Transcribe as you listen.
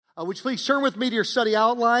Would you please turn with me to your study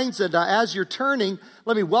outlines? And as you're turning,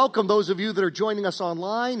 let me welcome those of you that are joining us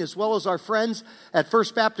online, as well as our friends at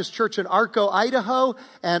First Baptist Church in Arco, Idaho,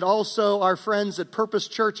 and also our friends at Purpose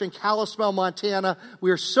Church in Kalispell, Montana.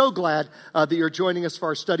 We are so glad that you're joining us for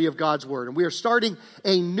our study of God's Word. And we are starting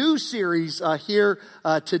a new series here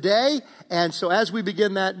today. And so as we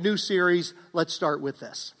begin that new series, let's start with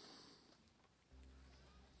this.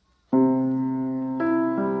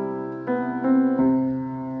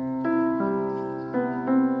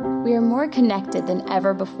 We are more connected than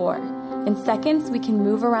ever before. In seconds, we can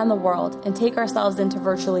move around the world and take ourselves into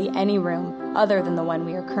virtually any room other than the one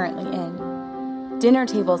we are currently in. Dinner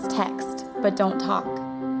tables text, but don't talk.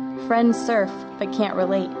 Friends surf, but can't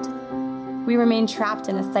relate. We remain trapped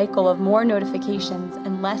in a cycle of more notifications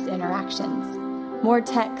and less interactions, more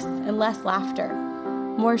texts and less laughter,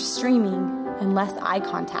 more streaming and less eye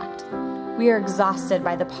contact. We are exhausted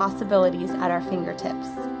by the possibilities at our fingertips.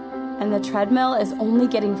 And the treadmill is only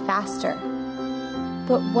getting faster.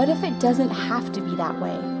 But what if it doesn't have to be that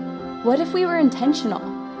way? What if we were intentional?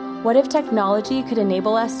 What if technology could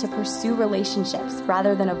enable us to pursue relationships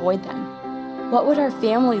rather than avoid them? What would our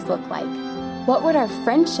families look like? What would our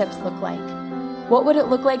friendships look like? What would it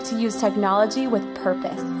look like to use technology with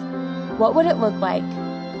purpose? What would it look like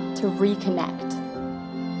to reconnect?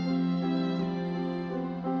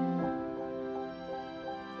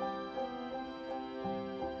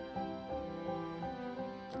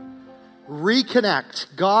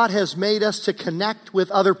 Reconnect. God has made us to connect with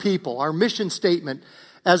other people. Our mission statement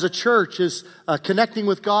as a church is connecting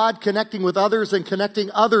with God, connecting with others, and connecting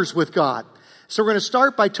others with God. So we're going to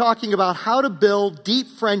start by talking about how to build deep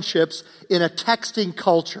friendships in a texting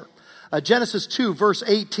culture. Genesis 2, verse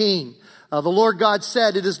 18. The Lord God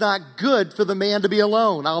said, "It is not good for the man to be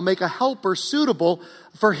alone. I'll make a helper suitable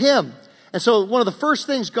for him." And so one of the first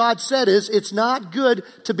things God said is, it's not good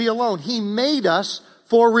to be alone. He made us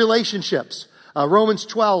for relationships. Romans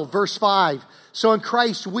 12, verse 5. So in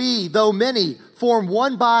Christ we, though many, form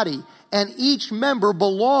one body, and each member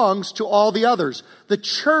belongs to all the others. The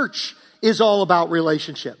church is all about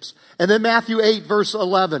relationships. And then Matthew 8, verse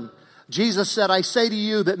 11. Jesus said, "I say to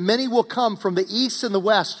you that many will come from the east and the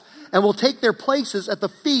west, and will take their places at the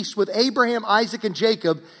feast with Abraham, Isaac, and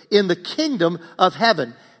Jacob in the kingdom of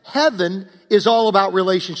heaven." Heaven is all about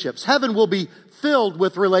relationships. Heaven will be filled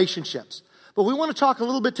with relationships. But we want to talk a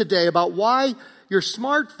little bit today about why your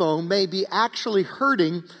smartphone may be actually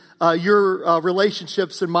hurting your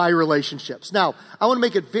relationships and my relationships. Now, I want to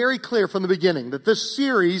make it very clear from the beginning that this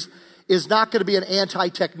series is not going to be an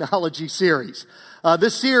anti-technology series.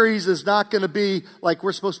 This series is not going to be like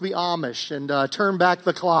we're supposed to be Amish and turn back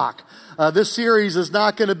the clock. This series is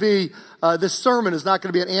not going to be, this sermon is not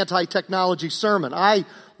going to be an anti-technology sermon. I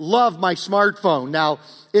love my smartphone. Now,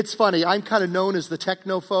 it's funny, I'm kind of known as the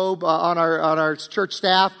technophobe on our church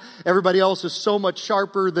staff. Everybody else is so much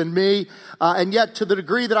sharper than me. And yet, to the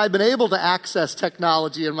degree that I've been able to access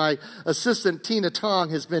technology, and my assistant, Tina Tong,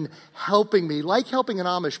 has been helping me, like helping an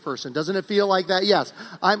Amish person. Doesn't it feel like that? Yes.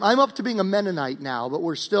 I'm up to being a Mennonite now, but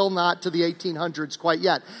we're still not to the 1800s quite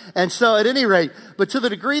yet. And so, at any rate, but to the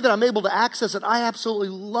degree that I'm able to access it, I absolutely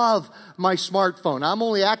love my smartphone. I'm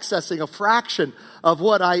only accessing a fraction of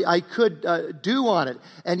what I could do on it.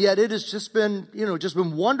 And yet it has just been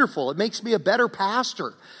wonderful. It makes me a better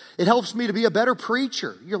pastor. It helps me to be a better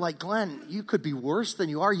preacher. You're like, Glenn, you could be worse than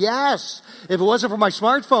you are. Yes. If it wasn't for my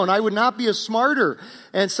smartphone, I would not be as smarter.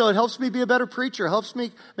 And so it helps me be a better preacher. It helps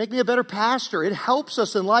me make me a better pastor. It helps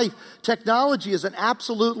us in life. Technology is an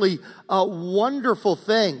absolutely wonderful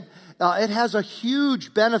thing. It has a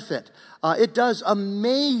huge benefit. It does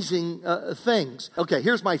amazing things. Okay,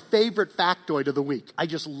 here's my favorite factoid of the week. I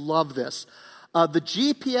just love this. The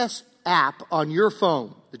GPS app on your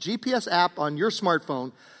phone, the GPS app on your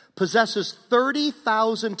smartphone, possesses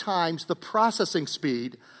 30,000 times the processing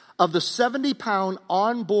speed of the 70-pound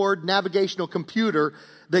onboard navigational computer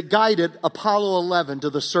that guided Apollo 11 to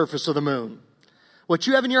the surface of the moon. What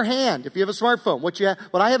you have in your hand, if you have a smartphone,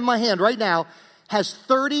 what I have in my hand right now has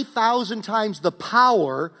 30,000 times the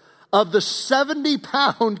power of the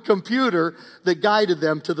 70-pound computer that guided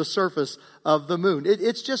them to the surface of the moon.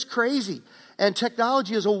 It's just crazy. And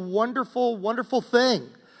technology is a wonderful, wonderful thing.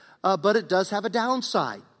 But it does have a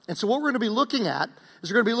downside. And so what we're going to be looking at is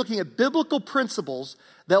we're going to be looking at biblical principles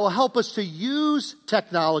that will help us to use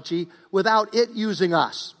technology without it using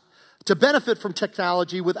us, to benefit from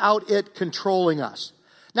technology without it controlling us.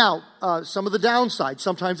 Now, some of the downsides,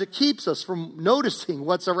 sometimes it keeps us from noticing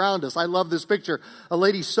what's around us. I love this picture. A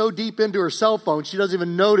lady so deep into her cell phone, she doesn't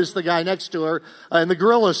even notice the guy next to her in the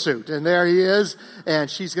gorilla suit. And there he is, and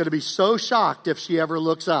she's going to be so shocked if she ever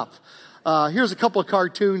looks up. Here's a couple of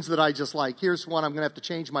cartoons that I just like. Here's one. I'm going to have to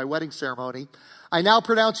change my wedding ceremony. I now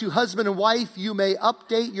pronounce you husband and wife. You may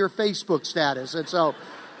update your Facebook status. And so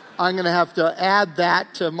I'm going to have to add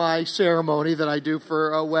that to my ceremony that I do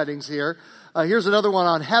for weddings here. Here's another one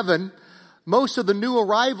on heaven. Most of the new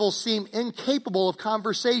arrivals seem incapable of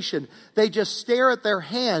conversation. They just stare at their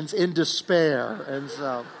hands in despair. And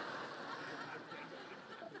so...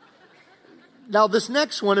 Now, this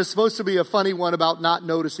next one is supposed to be a funny one about not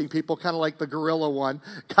noticing people, kind of like the gorilla one.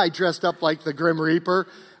 Guy dressed up like the Grim Reaper.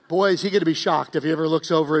 Boy, is he going to be shocked if he ever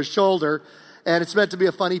looks over his shoulder. And it's meant to be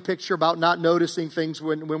a funny picture about not noticing things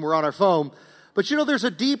when we're on our phone. But you know, there's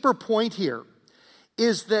a deeper point here,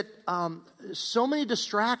 is that so many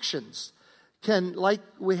distractions can, like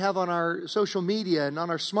we have on our social media and on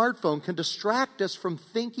our smartphone, can distract us from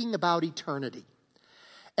thinking about eternity.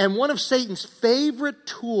 And one of Satan's favorite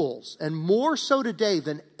tools, and more so today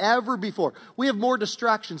than ever before, we have more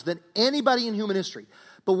distractions than anybody in human history.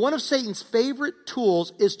 But one of Satan's favorite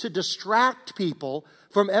tools is to distract people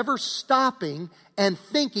from ever stopping and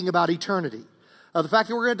thinking about eternity. The fact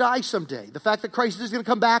that we're going to die someday. The fact that Christ is going to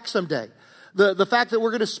come back someday. The fact that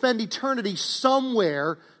we're going to spend eternity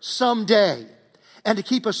somewhere someday. And to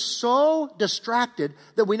keep us so distracted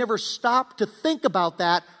that we never stop to think about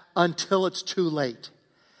that until it's too late.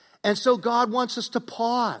 And so God wants us to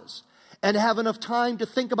pause and have enough time to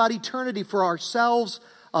think about eternity for ourselves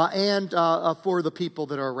and for the people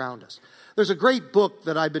that are around us. There's a great book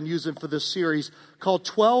that I've been using for this series called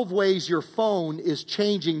 12 Ways Your Phone is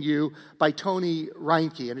Changing You by Tony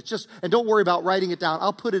Reinke. And don't worry about writing it down.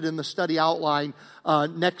 I'll put it in the study outline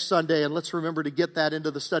next Sunday, and let's remember to get that into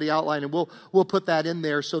the study outline, and we'll put that in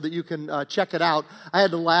there so that you can check it out. I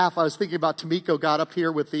had to laugh. I was thinking about Tamiko got up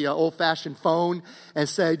here with the old-fashioned phone and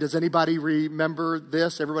say, does anybody remember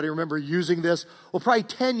this? Everybody remember using this? Well, probably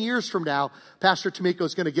 10 years from now, Pastor Tamiko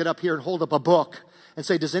is going to get up here and hold up a book and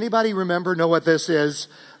say, does anybody know what this is?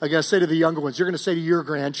 I'm going to say to the younger ones, you're going to say to your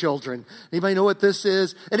grandchildren, anybody know what this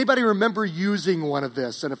is? Anybody remember using one of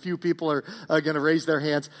this? And a few people are going to raise their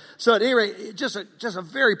hands. So at any rate, just a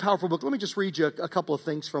very powerful book. Let me just read you a couple of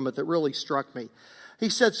things from it that really struck me. He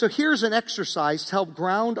said, so here's an exercise to help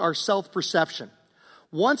ground our self-perception.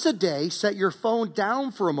 Once a day, set your phone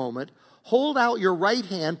down for a moment, hold out your right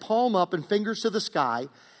hand, palm up and fingers to the sky,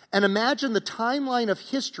 and imagine the timeline of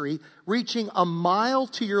history reaching a mile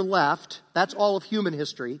to your left, that's all of human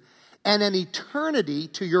history, and an eternity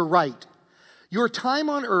to your right. Your time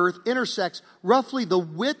on earth intersects roughly the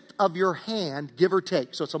width of your hand, give or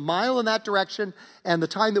take. So it's a mile in that direction, and the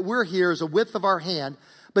time that we're here is a width of our hand,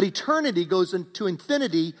 but eternity goes into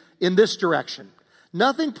infinity in this direction.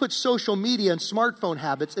 Nothing puts social media and smartphone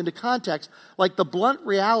habits into context like the blunt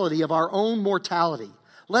reality of our own mortality.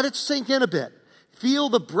 Let it sink in a bit. Feel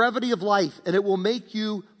the brevity of life, and it will make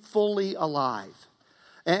you fully alive.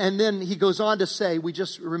 And then he goes on to say, we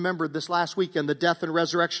just remembered this last weekend, the death and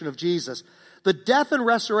resurrection of Jesus. The death and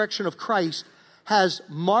resurrection of Christ has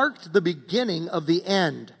marked the beginning of the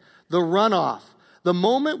end, the runoff, the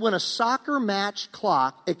moment when a soccer match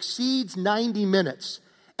clock exceeds 90 minutes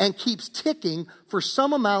and keeps ticking for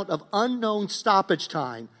some amount of unknown stoppage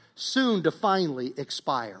time, soon to finally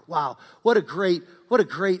expire. Wow, what a great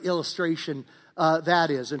illustration that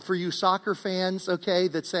is. And for you soccer fans, okay,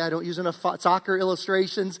 that say I don't use enough soccer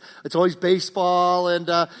illustrations, it's always baseball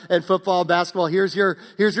and football, basketball. Here's your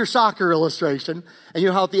soccer illustration. And you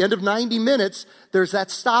know how at the end of 90 minutes, there's that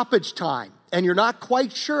stoppage time. And you're not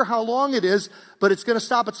quite sure how long it is, but it's going to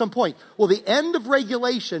stop at some point. Well, the end of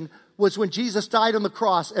regulation was when Jesus died on the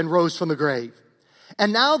cross and rose from the grave.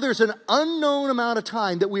 And now there's an unknown amount of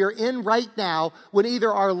time that we are in right now when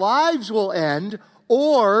either our lives will end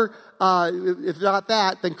or if not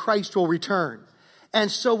that, then Christ will return. And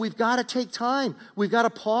so we've got to take time. We've got to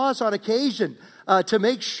pause on occasion to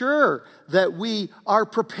make sure that we are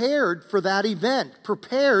prepared for that event,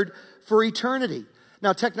 prepared for eternity.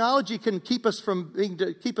 Now, technology can keep us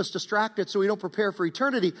distracted so we don't prepare for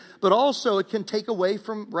eternity, but also it can take away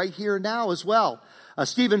from right here and now as well.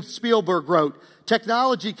 Steven Spielberg wrote,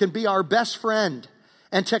 technology can be our best friend,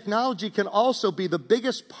 and technology can also be the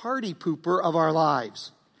biggest party pooper of our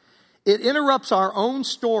lives. It interrupts our own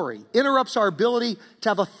story, interrupts our ability to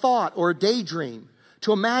have a thought or a daydream,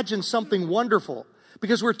 to imagine something wonderful,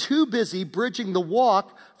 because we're too busy bridging the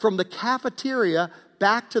walk from the cafeteria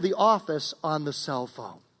back to the office on the cell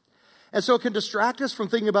phone. And so it can distract us from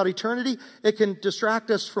thinking about eternity. It can distract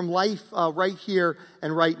us from life right here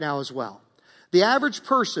and right now as well. The average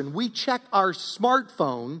person, we check our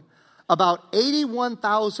smartphone about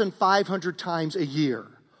 81,500 times a year,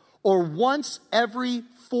 or once every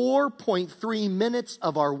 4.3 minutes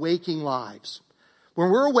of our waking lives. When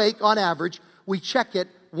we're awake, on average, we check it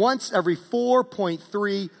once every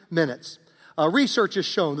 4.3 minutes. Research has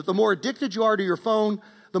shown that the more addicted you are to your phone,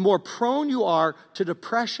 the more prone you are to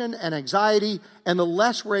depression and anxiety, and the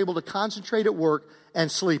less we're able to concentrate at work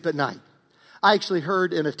and sleep at night. I actually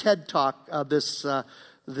heard in a TED Talk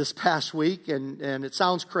this past week, and it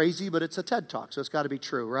sounds crazy, but it's a TED Talk, so it's got to be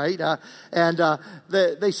true, right?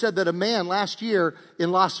 They said that a man last year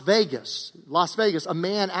in Las Vegas, a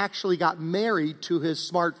man actually got married to his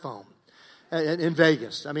smartphone in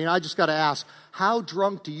Vegas. I mean, I just got to ask, how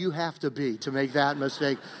drunk do you have to be to make that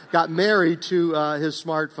mistake? Got married to his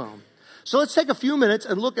smartphone. So let's take a few minutes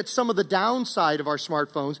and look at some of the downside of our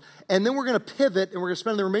smartphones, and then we're going to pivot, and we're going to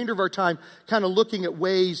spend the remainder of our time kind of looking at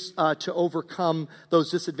ways to overcome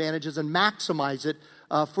those disadvantages and maximize it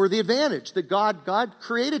for the advantage that God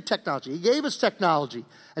created technology. He gave us technology,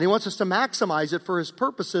 and He wants us to maximize it for His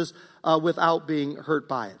purposes without being hurt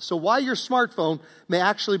by it. So why your smartphone may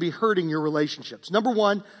actually be hurting your relationships. Number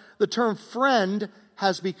one, the term friend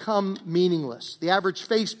has become meaningless. The average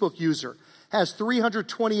Facebook user has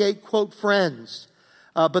 328, quote, friends.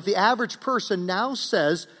 But the average person now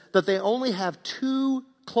says that they only have 2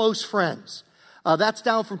 close friends. That's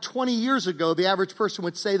down from 20 years ago. The average person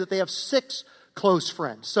would say that they have 6 close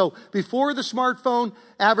friends. So before the smartphone,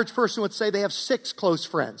 average person would say they have 6 close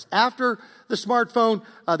friends. After the smartphone,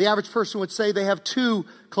 the average person would say they have 2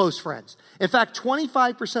 close friends. In fact,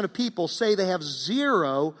 25% of people say they have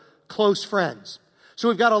 0 close friends. So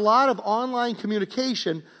we've got a lot of online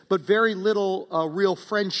communication, but very little real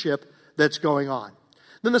friendship that's going on.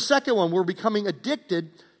 Then the second one, we're becoming addicted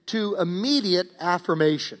to immediate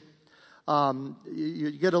affirmation.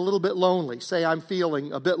 You get a little bit lonely. Say I'm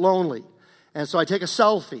feeling a bit lonely. And so I take a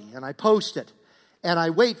selfie and I post it. And I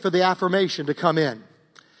wait for the affirmation to come in.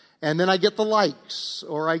 And then I get the likes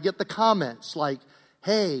or I get the comments like,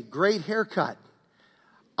 hey, great haircut.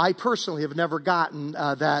 I personally have never gotten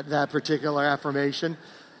that particular affirmation.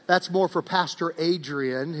 That's more for Pastor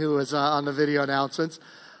Adrian, who is on the video announcements.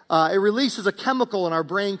 It releases a chemical in our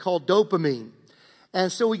brain called dopamine.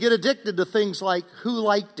 And so we get addicted to things like who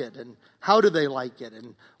liked it and how did they like it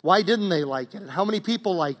and why didn't they like it and how many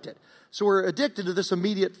people liked it. So we're addicted to this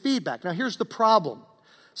immediate feedback. Now here's the problem.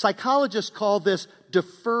 Psychologists call this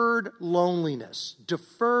deferred loneliness.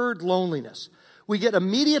 Deferred loneliness. We get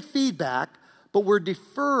immediate feedback, but we're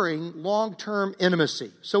deferring long-term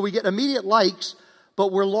intimacy. So we get immediate likes,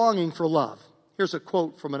 but we're longing for love. Here's a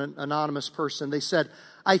quote from an anonymous person. They said,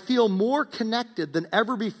 I feel more connected than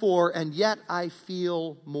ever before, and yet I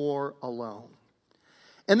feel more alone.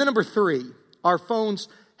 And then number 3, our phones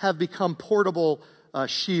have become portable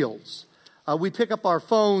shields. We pick up our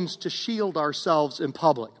phones to shield ourselves in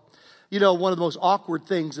public. You know, one of the most awkward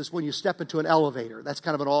things is when you step into an elevator. That's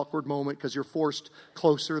kind of an awkward moment because you're forced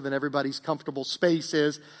closer than everybody's comfortable space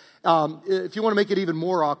is. If you want to make it even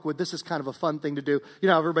more awkward, this is kind of a fun thing to do. You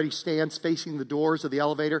know how everybody stands facing the doors of the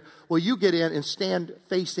elevator? Well, you get in and stand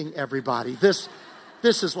facing everybody. This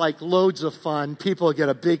is like loads of fun. People get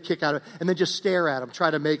a big kick out of it, and then just stare at them,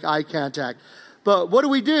 try to make eye contact. But what do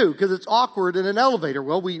we do? Because it's awkward in an elevator.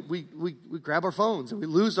 Well, we grab our phones and we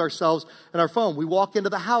lose ourselves in our phone. We walk into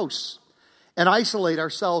the house and isolate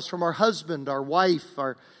ourselves from our husband, our wife,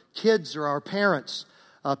 our kids, or our parents.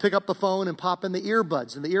 Pick up the phone and pop in the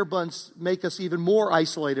earbuds, and the earbuds make us even more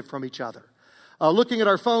isolated from each other. Looking at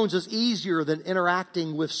our phones is easier than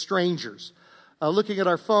interacting with strangers. Looking at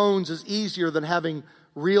our phones is easier than having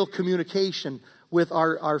real communication with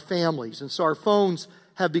our families. And so our phones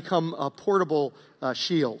have become portable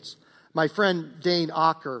shields. My friend Dane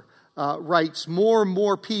Acker writes, more and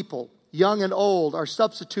more people, young and old, are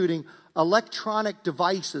substituting electronic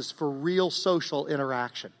devices for real social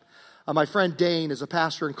interaction. My friend Dane is a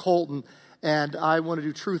pastor in Colton, and I want to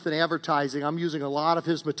do truth in advertising. I'm using a lot of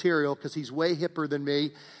his material because he's way hipper than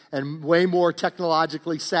me and way more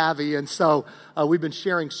technologically savvy. And so we've been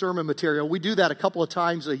sharing sermon material. We do that a couple of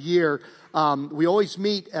times a year. We always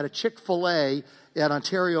meet at a Chick-fil-A at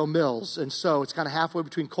Ontario Mills. And so it's kind of halfway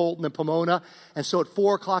between Colton and Pomona. And so at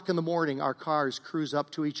 4 o'clock in the morning, our cars cruise up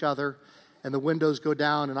to each other. And the windows go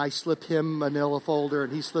down, and I slip him a manila folder,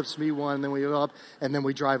 and he slips me one, and then we go up, and then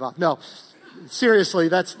we drive off. No, seriously,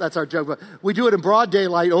 that's our joke. But we do it in broad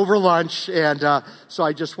daylight over lunch, and so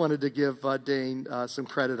I just wanted to give Dane some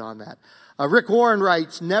credit on that. Rick Warren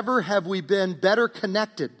writes, never have we been better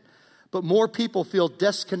connected, but more people feel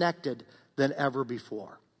disconnected than ever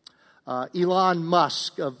before. Elon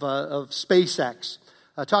Musk of SpaceX,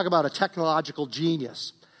 talk about a technological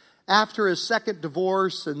genius. After his second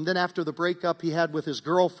divorce and then after the breakup he had with his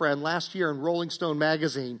girlfriend last year in Rolling Stone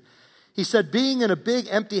magazine, he said, being in a big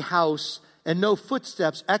empty house and no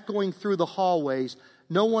footsteps echoing through the hallways,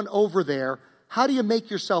 no one over there. How do you make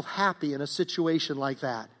yourself happy in a situation like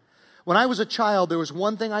that? When I was a child, there was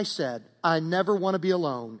one thing I said: I never want to be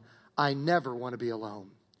alone. I never want to be alone.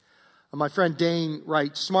 My friend Dane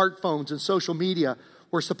writes, smartphones and social media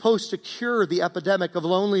were supposed to cure the epidemic of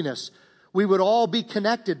loneliness. We would all be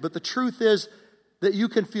connected, but the truth is that you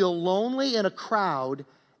can feel lonely in a crowd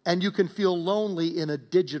and you can feel lonely in a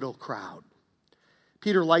digital crowd.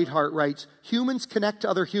 Peter Leithart writes, humans connect to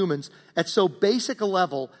other humans at so basic a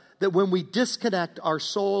level that when we disconnect, our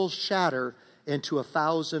souls shatter into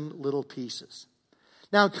 1,000 little pieces.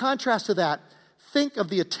 Now, in contrast to that, think of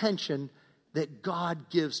the attention that God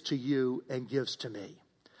gives to you and gives to me.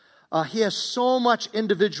 He has so much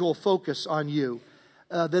individual focus on you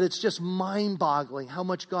that it's just mind-boggling how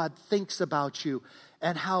much God thinks about you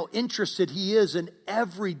and how interested He is in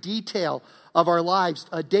every detail of our lives.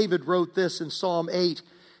 David wrote this in Psalm 8.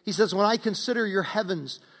 He says, when I consider your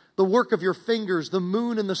heavens, the work of your fingers, the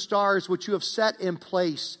moon and the stars which you have set in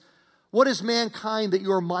place, what is mankind that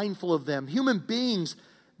you are mindful of them? Human beings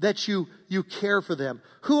that you care for them.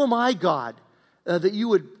 Who am I, God, that you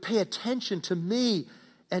would pay attention to me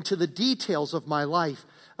and to the details of my life?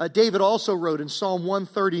 David also wrote in Psalm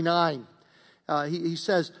 139, he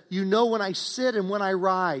says, you know when I sit and when I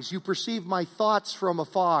rise, you perceive my thoughts from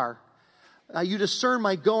afar. You discern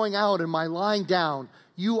my going out and my lying down.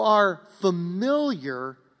 You are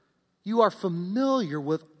familiar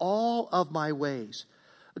with all of my ways.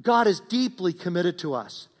 God is deeply committed to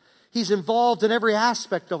us. He's involved in every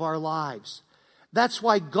aspect of our lives. That's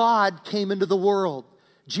why God came into the world.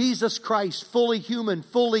 Jesus Christ, fully human,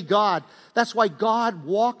 fully God. That's why God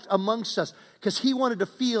walked amongst us, because He wanted to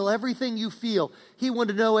feel everything you feel. He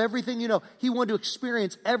wanted to know everything you know. He wanted to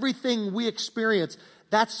experience everything we experience.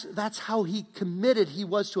 That's how committed He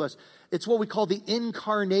was to us. It's what we call the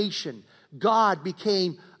incarnation. God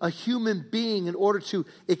became a human being in order to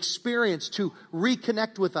experience, to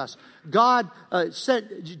reconnect with us.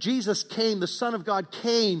 Jesus came, the Son of God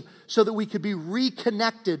came so that we could be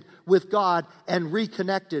reconnected with God and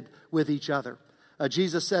reconnected with each other.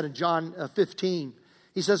 Jesus said in John 15,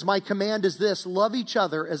 He says, my command is this, love each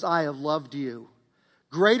other as I have loved you.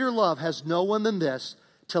 Greater love has no one than this,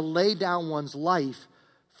 to lay down one's life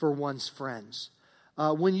for one's friends.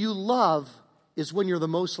 When you love is when you're the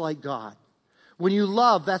most like God. When you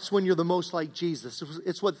love, that's when you're the most like Jesus.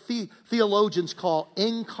 It's what theologians call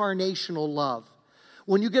incarnational love.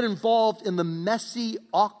 When you get involved in the messy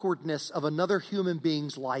awkwardness of another human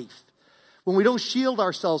being's life. When we don't shield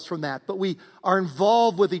ourselves from that, but we are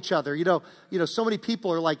involved with each other. You know, so many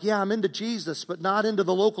people are like, yeah, I'm into Jesus, but not into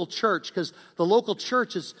the local church, because the local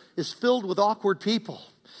church is filled with awkward people.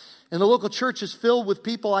 And the local church is filled with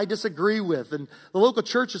people I disagree with. And the local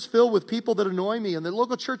church is filled with people that annoy me. And the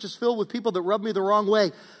local church is filled with people that rub me the wrong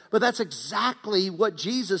way. But that's exactly what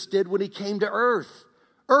Jesus did when He came to earth.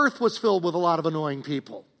 Earth was filled with a lot of annoying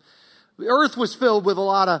people. The earth was filled with a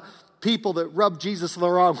lot of people that rubbed Jesus the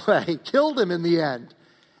wrong way, killed Him in the end.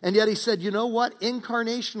 And yet He said, you know what?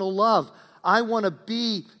 Incarnational love. I want to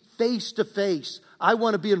be face to face. I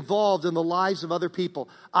want to be involved in the lives of other people.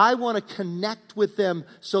 I want to connect with them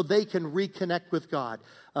so they can reconnect with God.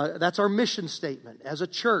 That's our mission statement as a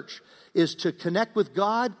church, is to connect with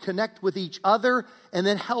God, connect with each other, and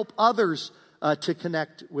then help others to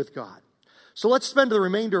connect with God. So let's spend the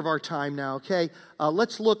remainder of our time now, okay?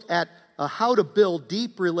 Let's look at how to build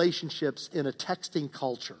deep relationships in a texting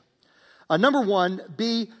culture. Number one,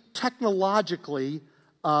 be technologically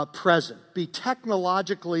present. Be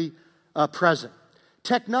technologically present.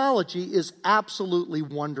 Technology is absolutely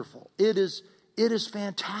wonderful. It is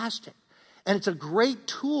fantastic. And it's a great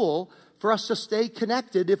tool for us to stay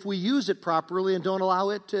connected if we use it properly and don't allow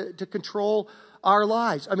it to control our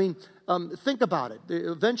lives. I mean, think about it.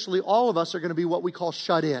 Eventually, all of us are going to be what we call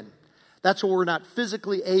shut in. That's where we're not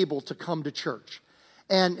physically able to come to church.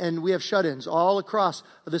 And we have shut-ins all across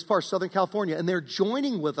this part of Southern California. And they're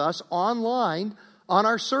joining with us online on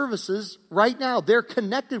our services right now. They're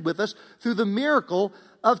connected with us through the miracle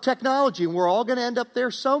of technology. And we're all going to end up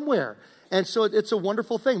there somewhere. And so it's a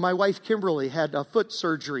wonderful thing. My wife, Kimberly, had a foot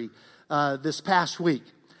surgery this past week.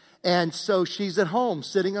 And so she's at home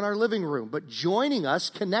sitting in our living room, but joining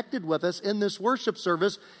us, connected with us in this worship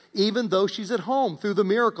service, even though she's at home through the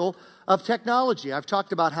miracle of technology. I've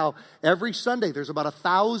talked about how every Sunday there's about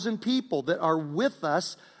 1,000 people that are with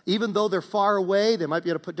us, even though they're far away. They might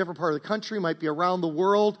be in a different part of the country, might be around the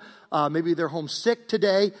world. Maybe they're homesick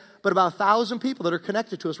today, but about 1,000 people that are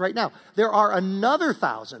connected to us right now. There are another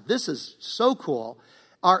 1,000. This is so cool.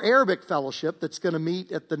 Our Arabic fellowship that's going to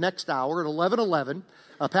meet at the next hour at 11:11.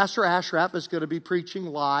 Pastor Ashraf is going to be preaching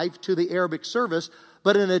live to the Arabic service,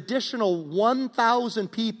 but an additional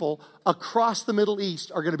 1,000 people across the Middle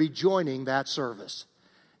East are going to be joining that service.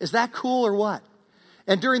 Is that cool or what?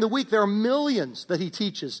 And during the week, there are millions that he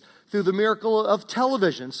teaches through the miracle of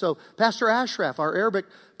television. So Pastor Ashraf, our Arabic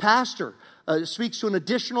pastor, speaks to an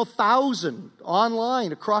additional 1,000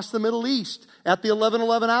 online across the Middle East at the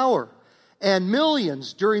 11:11 hour. And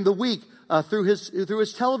millions during the week through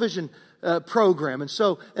his television program. And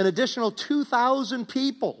so an additional 2,000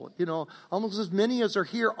 people, almost as many as are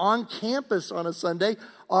here on campus on a Sunday,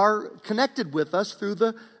 are connected with us through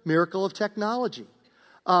the miracle of technology.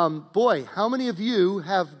 Boy, how many of you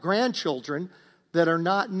have grandchildren that are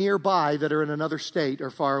not nearby, that are in another state or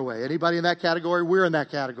far away? Anybody in that category? We're in that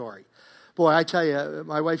category. Boy, I tell you,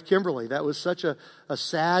 my wife Kimberly, that was such a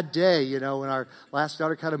sad day, when our last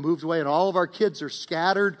daughter kind of moved away, and all of our kids are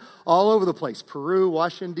scattered all over the place. Peru,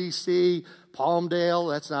 Washington, D.C., Palmdale,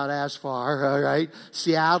 that's not as far, all right,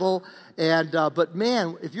 Seattle. But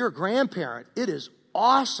man, if you're a grandparent, it is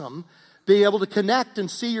awesome being able to connect and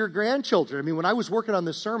see your grandchildren. I mean, when I was working on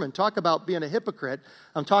this sermon, talk about being a hypocrite,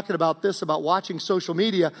 I'm talking about watching social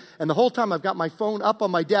media, and the whole time I've got my phone up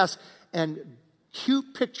on my desk, and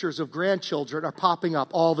cute pictures of grandchildren are popping up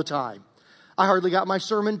all the time. I hardly got my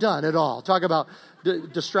sermon done at all. Talk about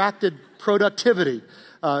distracted productivity,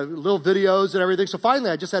 little videos and everything. So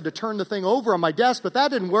finally, I just had to turn the thing over on my desk, but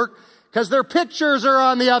that didn't work because their pictures are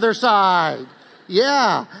on the other side.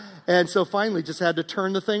 Yeah. And so finally, just had to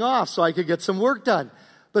turn the thing off so I could get some work done.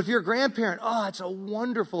 But if you're a grandparent, it's a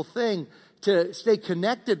wonderful thing to stay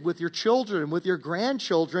connected with your children, with your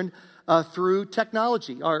grandchildren, through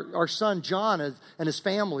technology. Our son, John, and his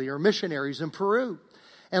family are missionaries in Peru.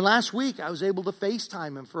 And last week, I was able to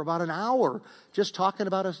FaceTime him for about an hour, just talking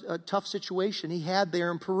about a tough situation he had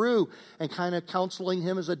there in Peru, and kind of counseling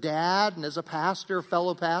him as a dad and as a pastor,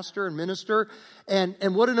 fellow pastor and minister. And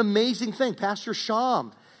what an amazing thing. Pastor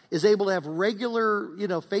Sham is able to have regular,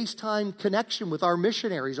 FaceTime connection with our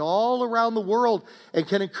missionaries all around the world, and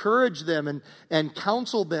can encourage them and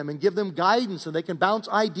counsel them and give them guidance, and they can bounce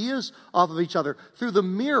ideas off of each other through the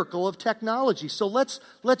miracle of technology. So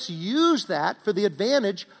let's use that for the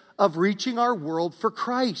advantage of reaching our world for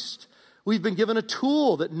Christ. We've been given a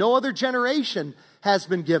tool that no other generation has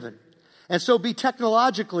been given. And so be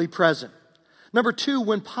technologically present. Number 2,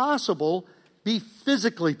 when possible, be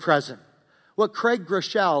physically present. What Craig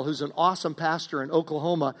Groeschel, who's an awesome pastor in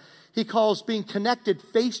Oklahoma, he calls being connected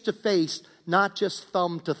face to face, not just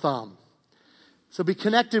thumb to thumb. So be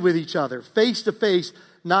connected with each other, face to face,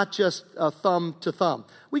 not just thumb to thumb.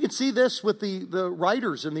 We can see this with the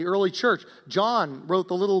writers in the early church. John wrote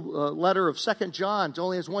the little letter of 2 John. It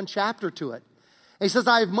only has one chapter to it. And he says,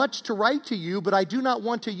 I have much to write to you, but I do not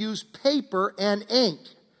want to use paper and ink.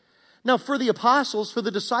 Now, for the apostles, for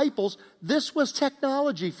the disciples, this was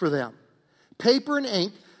technology for them. Paper and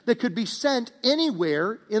ink that could be sent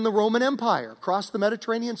anywhere in the Roman Empire, across the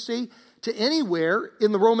Mediterranean Sea to anywhere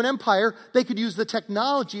in the Roman Empire. They could use the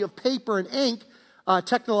technology of paper and ink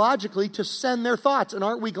technologically to send their thoughts. And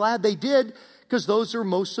aren't we glad they did? Because those are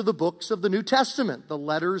most of the books of the New Testament, the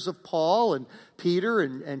letters of Paul and Peter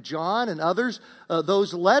and John and others.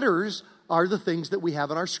 Those letters are the things that we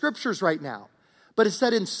have in our scriptures right now. But it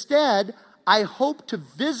said, instead, I hope to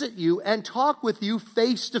visit you and talk with you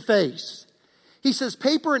face to face. He says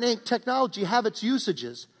paper and ink technology have its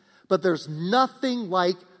usages, but there's nothing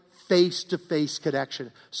like face-to-face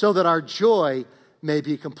connection so that our joy may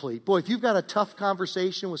be complete. Boy, if you've got a tough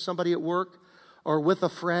conversation with somebody at work or with a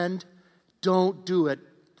friend, don't do it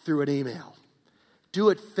through an email. Do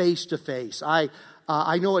it face-to-face. I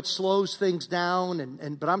know it slows things down,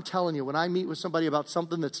 but I'm telling you, when I meet with somebody about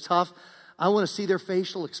something that's tough, I want to see their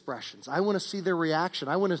facial expressions. I want to see their reaction.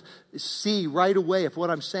 I want to see right away if what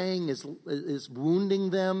I'm saying is wounding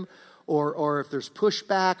them or if there's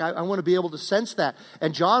pushback. I want to be able to sense that.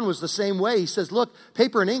 And John was the same way. He says, look,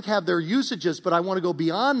 paper and ink have their usages, but I want to go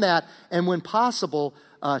beyond that, and when possible,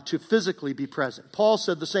 to physically be present. Paul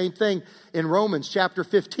said the same thing in Romans chapter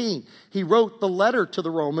 15. He wrote the letter to the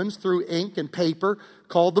Romans through ink and paper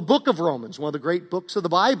called the book of Romans, one of the great books of the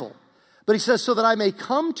Bible. But he says, so that I may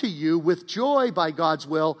come to you with joy by God's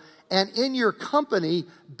will, and in your company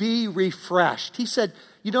be refreshed. He said,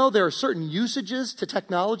 there are certain usages to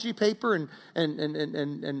technology, paper and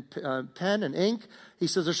pen and ink. He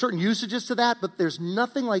says there's certain usages to that, but there's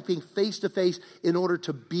nothing like being face-to-face in order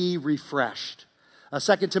to be refreshed.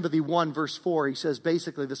 2 Timothy 1, verse 4, he says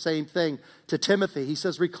basically the same thing to Timothy. He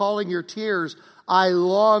says, recalling your tears, I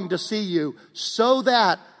long to see you, so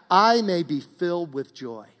that I may be filled with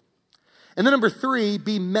joy. And then number 3,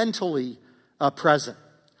 be mentally present.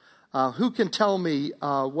 Who can tell me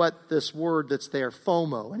what this word that's there,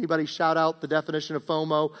 FOMO? Anybody shout out the definition of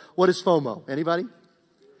FOMO? What is FOMO? Anybody?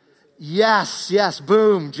 Yes,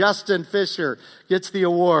 boom. Justin Fisher gets the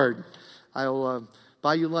award. I'll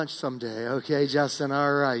buy you lunch someday. Okay, Justin,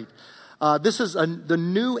 all right. This is the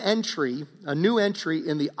new entry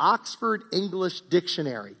in the Oxford English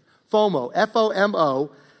Dictionary. FOMO,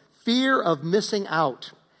 F-O-M-O, fear of missing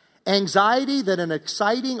out. Anxiety that an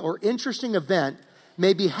exciting or interesting event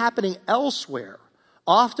may be happening elsewhere,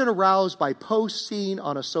 often aroused by posts seen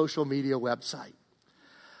on a social media website.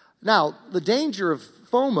 Now, the danger of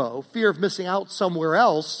FOMO, fear of missing out somewhere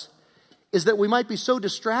else, is that we might be so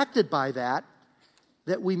distracted by that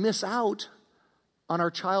we miss out on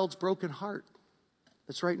our child's broken heart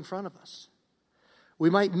that's right in front of us. We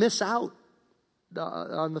might miss out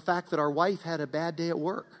on the fact that our wife had a bad day at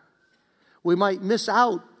work. We might miss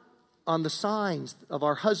out on the signs of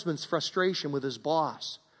our husband's frustration with his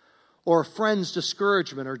boss, or a friend's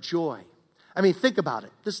discouragement or joy. I mean, think about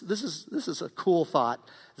it. This is a cool thought.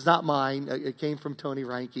 It's not mine. It came from Tony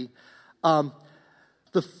Reinke.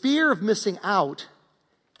 The fear of missing out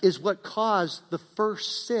is what caused the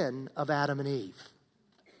first sin of Adam and Eve.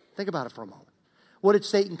 Think about it for a moment. What did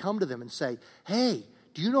Satan come to them and say? Hey,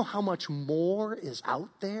 do you know how much more is out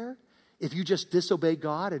there if you just disobey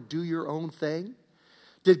God and do your own thing?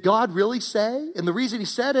 Did God really say? And the reason he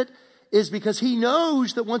said it is because he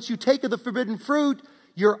knows that once you take of the forbidden fruit,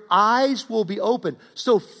 your eyes will be open.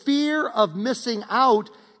 So fear of missing out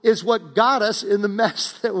is what got us in the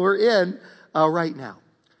mess that we're in right now.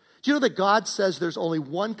 Do you know that God says there's only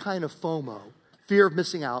one kind of FOMO, fear of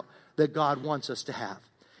missing out, that God wants us to have?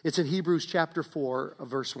 It's in Hebrews chapter 4,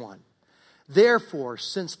 verse 1. Therefore,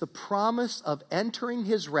 since the promise of entering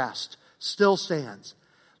his rest still stands,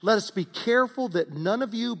 let us be careful that none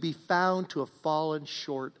of you be found to have fallen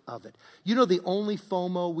short of it. You know, the only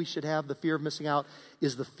FOMO we should have, the fear of missing out,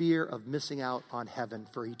 is the fear of missing out on heaven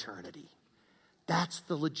for eternity. That's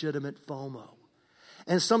the legitimate FOMO.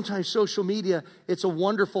 And sometimes social media, it's a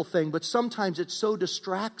wonderful thing, but sometimes it so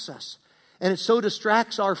distracts us. And it so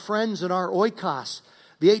distracts our friends and our oikos,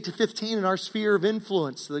 the 8 to 15 in our sphere of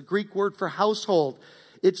influence, the Greek word for household.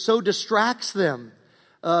 It so distracts them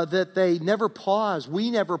that they never pause.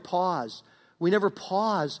 We never pause. We never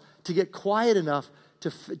pause to get quiet enough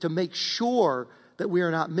to make sure that we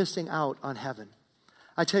are not missing out on heaven.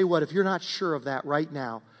 I tell you what, if you're not sure of that right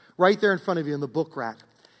now, right there in front of you in the book rack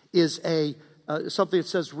is something that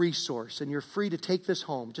says resource, and you're free to take this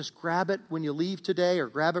home. Just grab it when you leave today or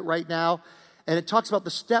grab it right now. And it talks about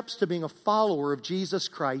the steps to being a follower of Jesus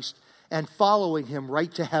Christ and following him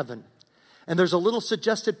right to heaven. And there's a little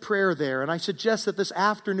suggested prayer there. And I suggest that this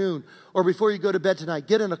afternoon or before you go to bed tonight,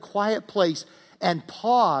 get in a quiet place and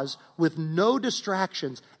pause with no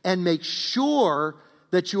distractions and make sure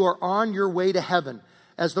that you are on your way to heaven.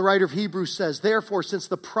 As the writer of Hebrews says, therefore, since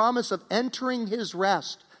the promise of entering his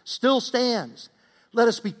rest still stands, let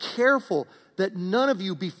us be careful that none of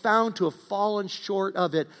you be found to have fallen short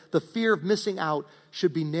of it. The fear of missing out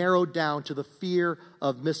should be narrowed down to the fear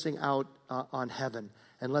of missing out on heaven.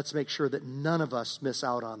 And let's make sure that none of us miss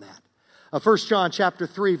out on that. 1 John chapter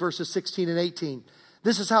 3, verses 16 and 18.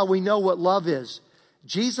 This is how we know what love is.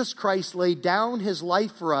 Jesus Christ laid down his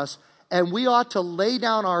life for us, and we ought to lay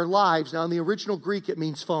down our lives. Now, in the original Greek, it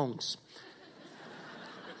means phones.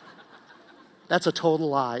 That's a total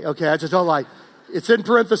lie. Okay, that's a total lie. It's in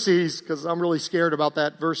parentheses because I'm really scared about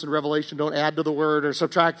that verse in Revelation. Don't add to the word or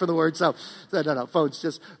subtract from the word. So, no, phones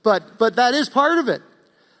just. But that is part of it.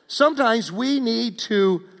 Sometimes we need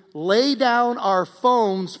to lay down our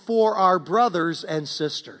phones for our brothers and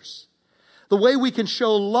sisters. The way we can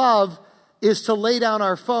show love is to lay down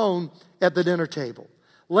our phone at the dinner table.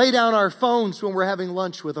 Lay down our phones when we're having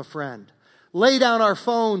lunch with a friend. Lay down our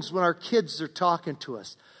phones when our kids are talking to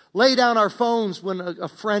us. Lay down our phones when a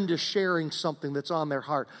friend is sharing something that's on their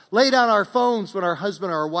heart. Lay down our phones when our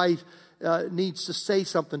husband or our wife needs to say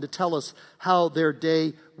something to tell us how their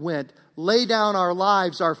day went. Lay down our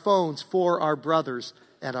lives, our phones, for our brothers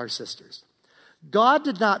and our sisters. God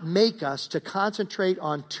did not make us to concentrate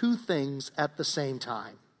on two things at the same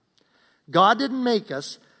time. God didn't make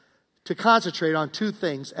us to concentrate on two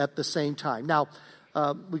things at the same time. Now,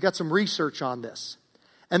 we got some research on this.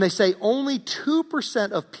 And they say only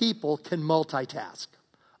 2% of people can multitask.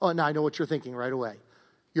 Oh, now I know what you're thinking right away.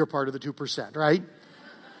 You're part of the 2%, right?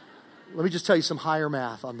 Let me just tell you some higher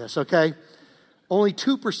math on this, okay? Only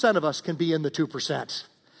 2% of us can be in the 2%.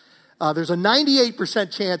 There's a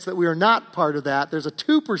 98% chance that we are not part of that. There's a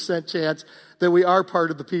 2% chance that we are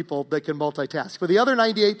part of the people that can multitask. For the other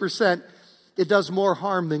 98%, it does more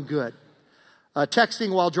harm than good.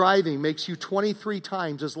 Texting while driving makes you 23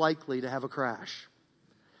 times as likely to have a crash.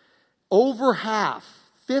 Over half,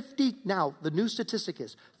 now the new statistic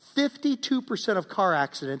is 52% of car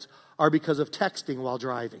accidents are because of texting while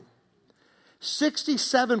driving.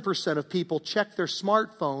 67% of people check their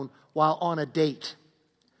smartphone while on a date.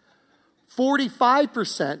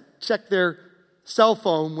 45% check their cell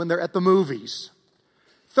phone when they're at the movies.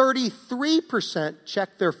 33%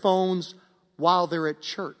 check their phones while they're at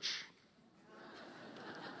church.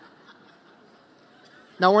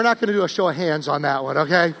 Now, we're not going to do a show of hands on that one,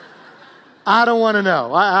 okay? I don't want to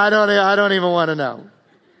know. I don't even want to know.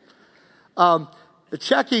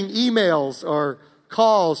 Checking emails or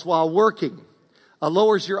calls while working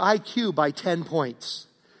lowers your IQ by 10 points.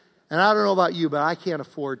 And I don't know about you, but I can't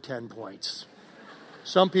afford 10 points.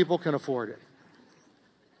 Some people can afford it.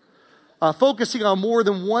 Focusing on more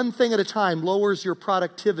than one thing at a time lowers your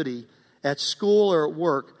productivity at school or at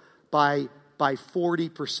work by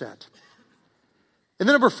 40%. And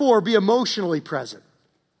then number 4, be emotionally present.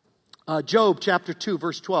 Job chapter 2,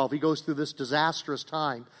 verse 12, he goes through this disastrous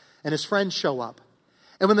time, and his friends show up.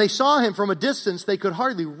 And when they saw him from a distance, they could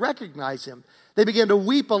hardly recognize him. They began to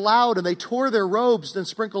weep aloud, and they tore their robes and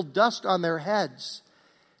sprinkled dust on their heads.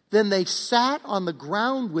 Then they sat on the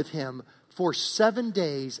ground with him for 7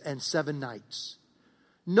 days and 7 nights.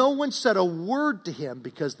 No one said a word to him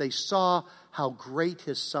because they saw how great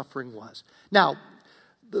his suffering was. Now,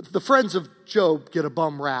 the friends of Job get a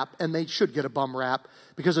bum rap, and they should get a bum rap,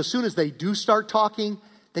 because as soon as they do start talking,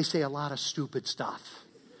 they say a lot of stupid stuff.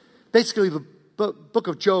 Basically, the book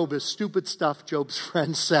of Job is stupid stuff Job's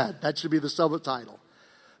friends said. That should be the subtitle.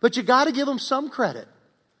 But you got to give them some credit,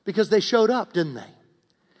 because they showed up, didn't they?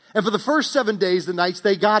 And for the first 7 days and nights,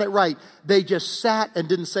 they got it right. They just sat and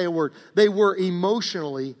didn't say a word. They were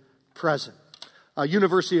emotionally present.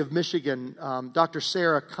 University of Michigan, Dr.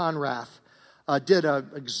 Sarah Conrath did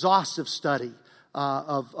an exhaustive study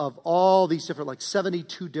of all these different, like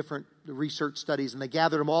 72 different research studies, and they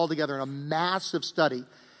gathered them all together in a massive study.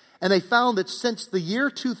 And they found that since the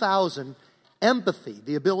year 2000, empathy,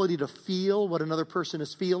 the ability to feel what another person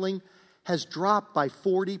is feeling, has dropped by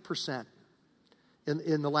 40%.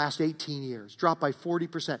 In the last 18 years, dropped by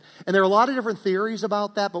 40%. And there are a lot of different theories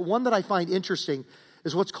about that, but one that I find interesting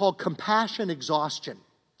is what's called compassion exhaustion,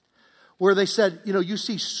 where they said, you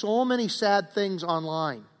see so many sad things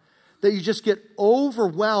online that you just get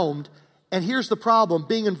overwhelmed, and here's the problem: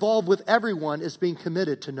 being involved with everyone is being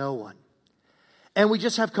committed to no one. And we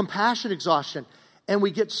just have compassion exhaustion, and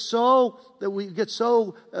we get so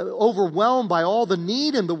overwhelmed by all the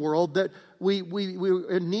need in the world that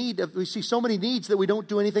we see so many needs that we don't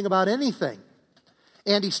do anything about anything.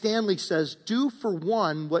 Andy Stanley says, do for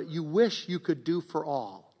one what you wish you could do for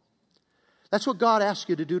all. That's what God asks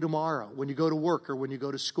you to do tomorrow when you go to work or when you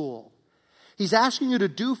go to school. He's asking you to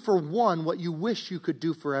do for one what you wish you could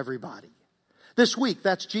do for everybody. This week,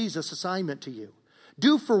 that's Jesus' assignment to you.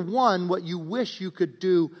 Do for one what you wish you could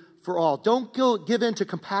do for all. Don't give in to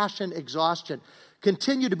compassion exhaustion.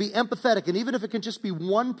 Continue to be empathetic, and even if it can just be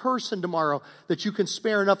one person tomorrow that you can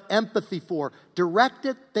spare enough empathy for, direct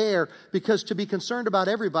it there, because to be concerned about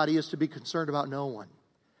everybody is to be concerned about no one.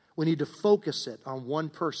 We need to focus it on one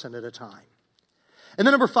person at a time. And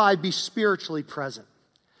then number 5, be spiritually present.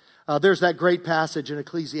 There's that great passage in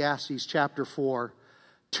Ecclesiastes chapter 4.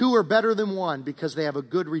 2 are better than 1 because they have a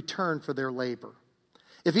good return for their labor.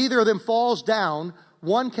 If either of them falls down,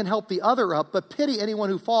 one can help the other up, but pity anyone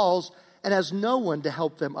who falls and has no one to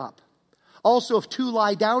help them up. Also, if 2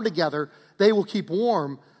 lie down together, they will keep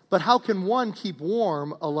warm, but how can one keep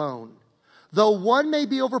warm alone? Though one may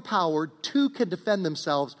be overpowered, 2 can defend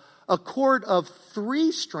themselves. A cord of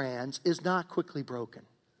 3 strands is not quickly broken.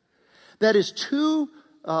 That is, 2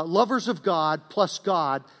 lovers of God plus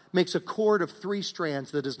God makes a cord of 3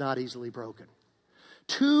 strands that is not easily broken.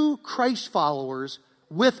 2 Christ followers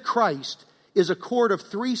with Christ is a cord of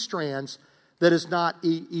 3 strands that is not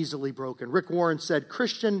easily broken. Rick Warren said,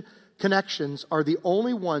 Christian connections are the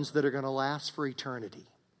only ones that are going to last for eternity.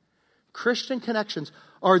 Christian connections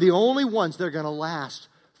are the only ones that are going to last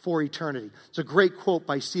for eternity. It's a great quote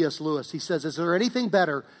by C.S. Lewis. He says, is there anything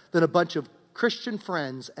better than a bunch of Christian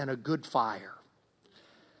friends and a good fire?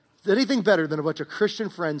 Is there anything better than a bunch of Christian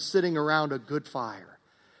friends sitting around a good fire?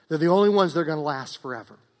 They're the only ones that are going to last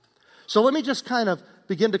forever. So let me just kind of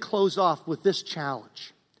begin to close off with this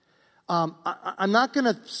challenge. I'm not going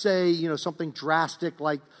to say, something drastic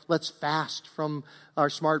like let's fast from our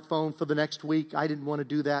smartphone for the next week. I didn't want to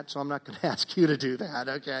do that, so I'm not going to ask you to do that,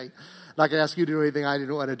 okay? I'm not going to ask you to do anything I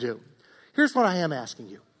didn't want to do. Here's what I am asking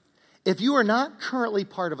you. If you are not currently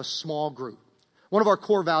part of a small group, one of our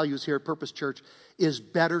core values here at Purpose Church is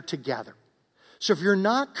better together. So if you're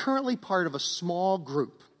not currently part of a small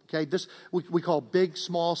group, okay, this we call big,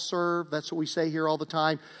 small, serve. That's what we say here all the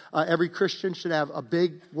time. Every Christian should have a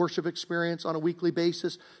big worship experience on a weekly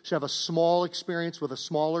basis, should have a small experience with a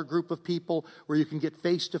smaller group of people where you can get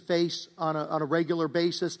face-to-face on a regular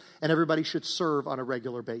basis, and everybody should serve on a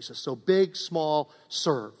regular basis. So big, small,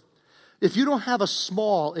 serve. If you don't have a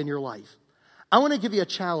small in your life, I want to give you a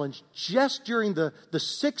challenge just during the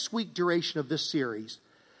 6-week duration of this series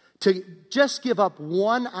to just give up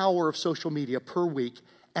 1 hour of social media per week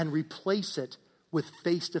and replace it with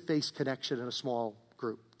face-to-face connection in a small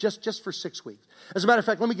group, just for 6 weeks. As a matter of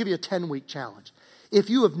fact, let me give you a 10-week challenge.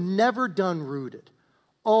 If you have never done Rooted,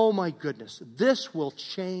 oh my goodness, this will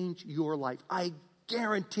change your life. I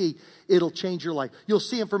guarantee it'll change your life. You'll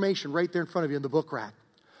see information right there in front of you in the book rack.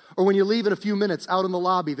 Or when you leave in a few minutes out in the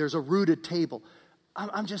lobby, there's a Rooted table.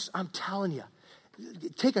 I'm telling you,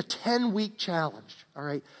 take a 10-week challenge, all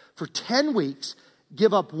right? For 10 weeks,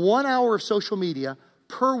 give up 1 hour of social media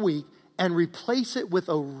per week and replace it with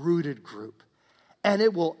a Rooted group. And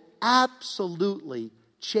it will absolutely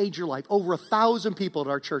change your life. Over 1,000 people at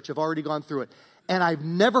our church have already gone through it. And I've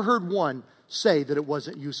never heard one say that it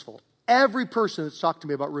wasn't useful. Every person that's talked to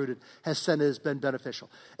me about Rooted has said it has been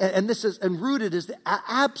beneficial. And Rooted is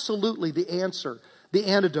absolutely the answer, the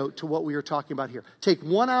antidote to what we are talking about here. Take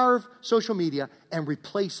 1 hour of social media and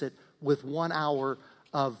replace it with 1 hour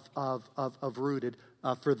of Rooted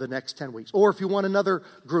for the next 10 weeks. Or if you want another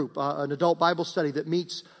group, an adult Bible study that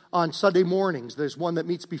meets on Sunday mornings. There's one that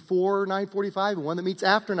meets before 9:45 and one that meets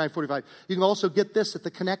after 9:45. You can also get this at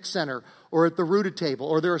the Connect Center or at the Rooted table.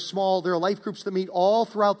 Or there are life groups that meet all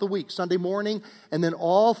throughout the week, Sunday morning and then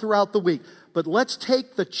all throughout the week. But let's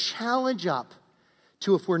take the challenge up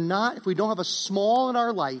to if we don't have a small in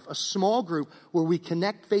our life, a small group where we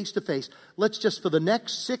connect face to face, let's just for the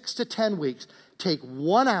next 6 to 10 weeks take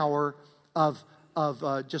 1 hour of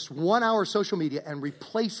just 1 hour social media and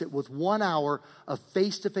replace it with 1 hour of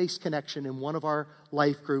face-to-face connection in one of our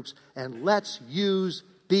life groups. And let's use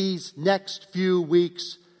these next few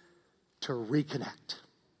weeks to reconnect.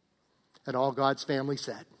 And all God's family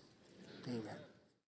said, amen.